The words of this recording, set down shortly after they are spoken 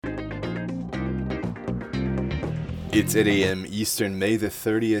It's 8 a.m. Eastern, May the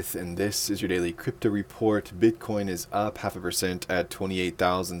 30th, and this is your daily crypto report. Bitcoin is up 0.5% at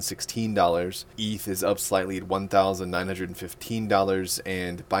 $28,016. ETH is up slightly at $1,915,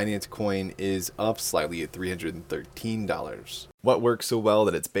 and Binance Coin is up slightly at $313. What works so well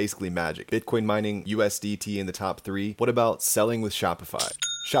that it's basically magic? Bitcoin mining, USDT in the top 3. What about selling with Shopify?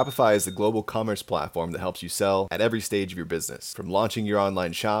 Shopify is the global commerce platform that helps you sell at every stage of your business. From launching your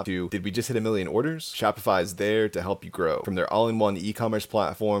online shop to, did we just hit 1 million orders? Shopify is there to help you grow. From their all-in-one e-commerce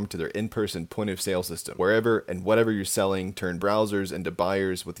platform to their in-person point-of-sale system. Wherever and whatever you're selling, turn browsers into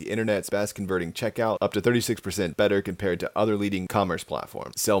buyers with the internet's best converting checkout, up to 36% better compared to other leading commerce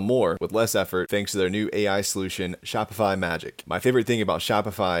platforms. Sell more with less effort thanks to their new AI solution, Shopify Magic. My favorite thing about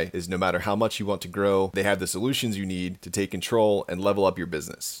Shopify is no matter how much you want to grow, they have the solutions you need to take control and level up your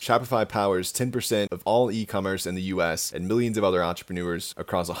business. Shopify powers 10% of all e-commerce in the US and millions of other entrepreneurs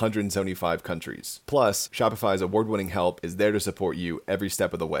across 175 countries. Plus, Shopify's award-winning help is there to support you every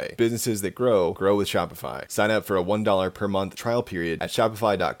step of the way. Businesses that grow with Shopify. Sign up for a $1 per month trial period at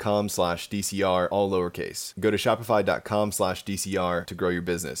shopify.com/DCR, all lowercase. Go to shopify.com/DCR to grow your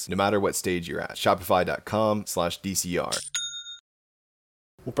business, no matter what stage you're at. Shopify.com/DCR.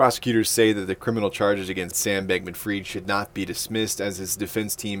 Well, prosecutors say that the criminal charges against Sam Bankman-Fried should not be dismissed as his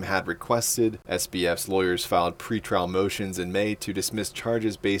defense team had requested. SBF's lawyers filed pretrial motions in May to dismiss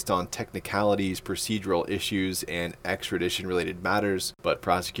charges based on technicalities, procedural issues, and extradition-related matters, but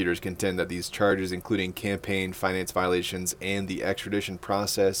prosecutors contend that these charges, including campaign finance violations and the extradition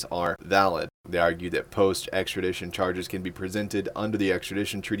process, are valid. They argue that post-extradition charges can be presented under the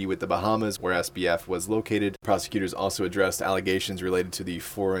extradition treaty with the Bahamas, where SBF was located. Prosecutors also addressed allegations related to the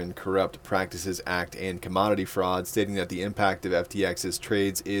Foreign Corrupt Practices Act and commodity fraud, stating that the impact of FTX's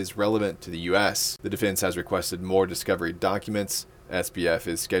trades is relevant to the U.S. The defense has requested more discovery documents. SBF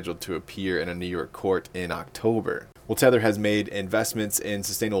is scheduled to appear in a New York court in October. Well, Tether has made investments in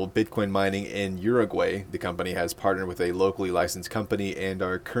sustainable Bitcoin mining in Uruguay. The company has partnered with a locally licensed company and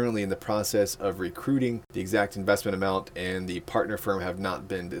are currently in the process of recruiting. The exact investment amount and the partner firm have not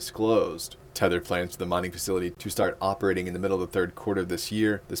been disclosed. Tether plans for the mining facility to start operating in the middle of the third quarter of this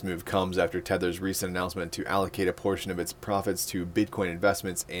year. This move comes after Tether's recent announcement to allocate a portion of its profits to Bitcoin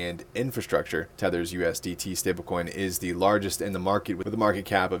investments and infrastructure. Tether's USDT stablecoin is the largest in the market with a market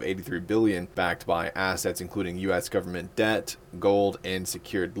cap of $83 billion, backed by assets including U.S. government debt, gold, and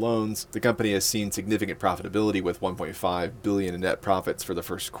secured loans. The company has seen significant profitability with $1.5 billion in net profits for the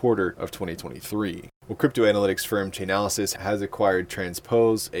first quarter of 2023. Well, crypto analytics firm Chainalysis has acquired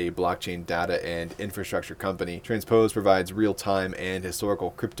Transpose, a blockchain data and infrastructure company. Transpose provides real-time and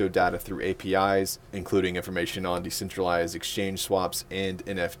historical crypto data through APIs, including information on decentralized exchange swaps and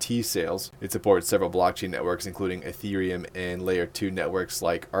NFT sales. It supports several blockchain networks, including Ethereum and Layer 2 networks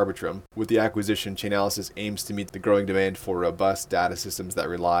like Arbitrum. With the acquisition, Chainalysis aims to meet the growing demand for robust data systems that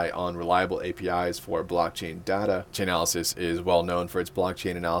rely on reliable APIs for blockchain data. Chainalysis is well known for its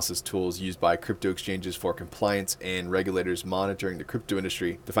blockchain analysis tools used by crypto exchanges for compliance and regulators monitoring the crypto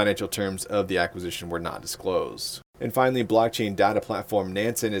industry. The financial terms of the acquisition were not disclosed. And finally, blockchain data platform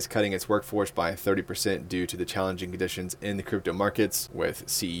Nansen is cutting its workforce by 30% due to the challenging conditions in the crypto markets, with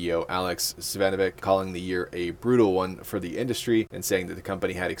CEO Alex Svanovic calling the year a brutal one for the industry and saying that the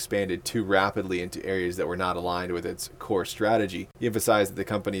company had expanded too rapidly into areas that were not aligned with its core strategy. He emphasized that the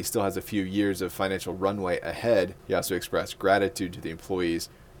company still has a few years of financial runway ahead. He also expressed gratitude to the employees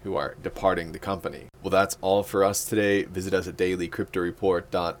who are departing the company. Well, that's all for us today. Visit us at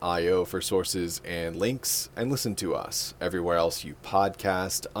dailycryptoreport.io for sources and links, and listen to us everywhere else you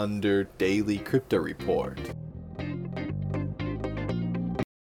podcast under Daily Crypto Report.